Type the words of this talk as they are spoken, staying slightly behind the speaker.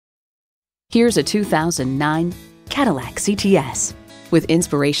Here's a 2009 Cadillac CTS. With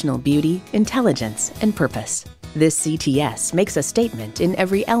inspirational beauty, intelligence, and purpose, this CTS makes a statement in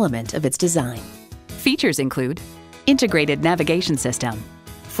every element of its design. Features include integrated navigation system,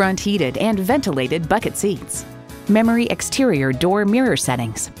 front heated and ventilated bucket seats, memory exterior door mirror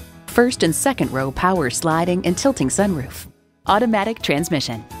settings, first and second row power sliding and tilting sunroof, automatic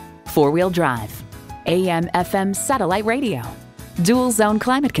transmission, four-wheel drive, AM/FM satellite radio, dual zone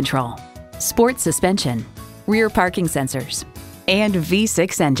climate control, sports suspension, rear parking sensors, and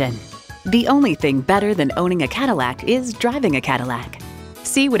V6 engine. The only thing better than owning a Cadillac is driving a Cadillac.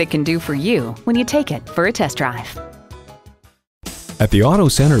 See what it can do for you when you take it for a test drive. At the Auto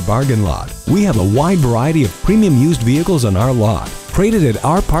Center Bargain Lot, we have a wide variety of premium used vehicles on our lot. Traded at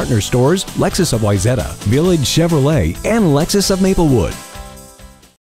our partner stores, Lexus of Wayzata, Village Chevrolet, and Lexus of Maplewood.